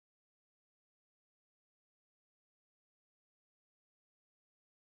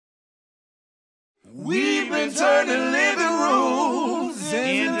We've been turning living rooms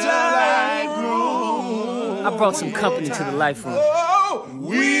into life rooms. I brought some company to the life room.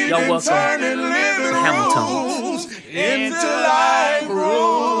 We've Y'all been welcome turning living rooms into life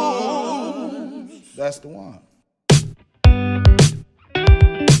rooms. That's the one.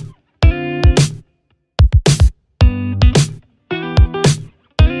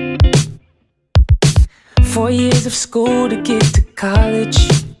 4 years of school to get to college.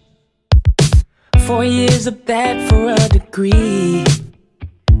 4 years of that for a degree.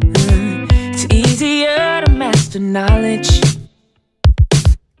 It's easier to master knowledge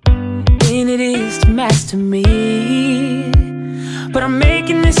than it is to master me. But I'm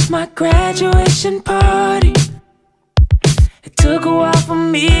making this my graduation party. It took a while for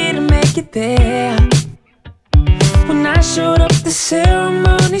me to make it there. When I showed up, the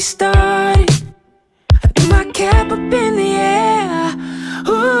ceremony started. I threw my cap up in the air.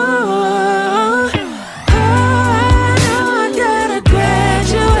 Ooh, I know I gotta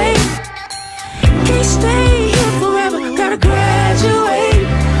graduate. Can't stay here forever, gotta graduate.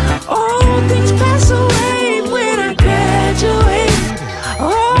 All things pass away when I graduate.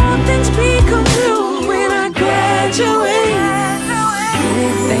 All things become true when I graduate.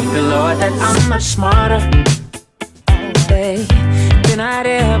 Thank the Lord that I'm much smarter than I'd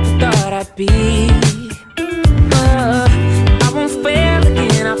ever thought I'd be. I won't fail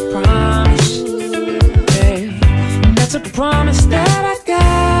again, I promise. That's a promise that I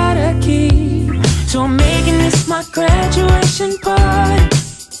gotta keep. So I'm making this my graduation party.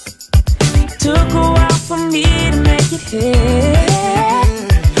 Took a while for me to make it here.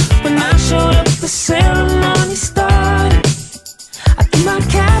 When I showed up, the ceremony started. I threw my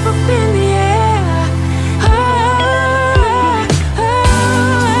cap up in the air.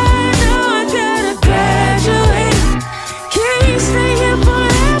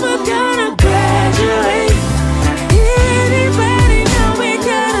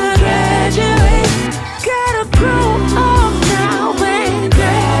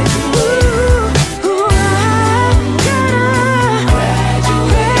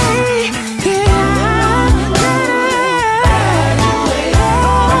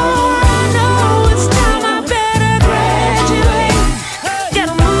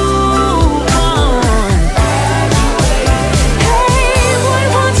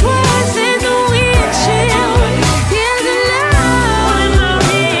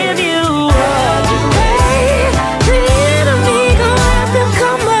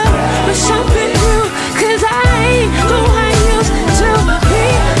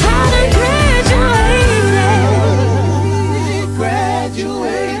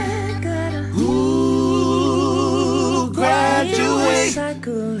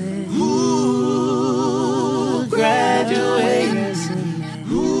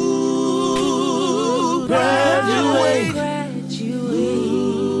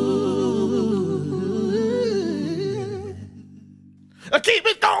 Keep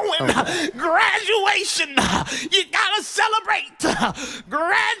it going. Graduation. You gotta celebrate.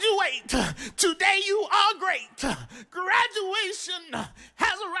 Graduate. Today you are great. Graduation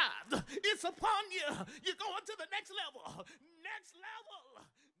has arrived. It's upon you. You're going to the next level. Next level.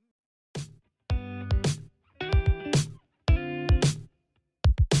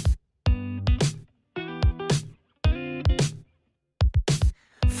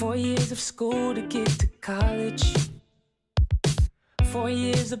 4 years of school to get to college. 4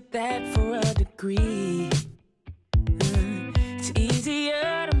 years of that for a degree. It's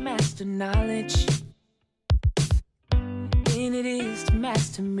easier to master knowledge than it is to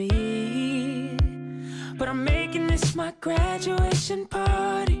master me. But I'm making this my graduation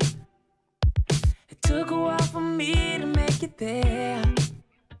party. It took a while for me to make it there.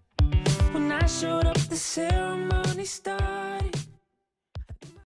 When I showed up, the ceremony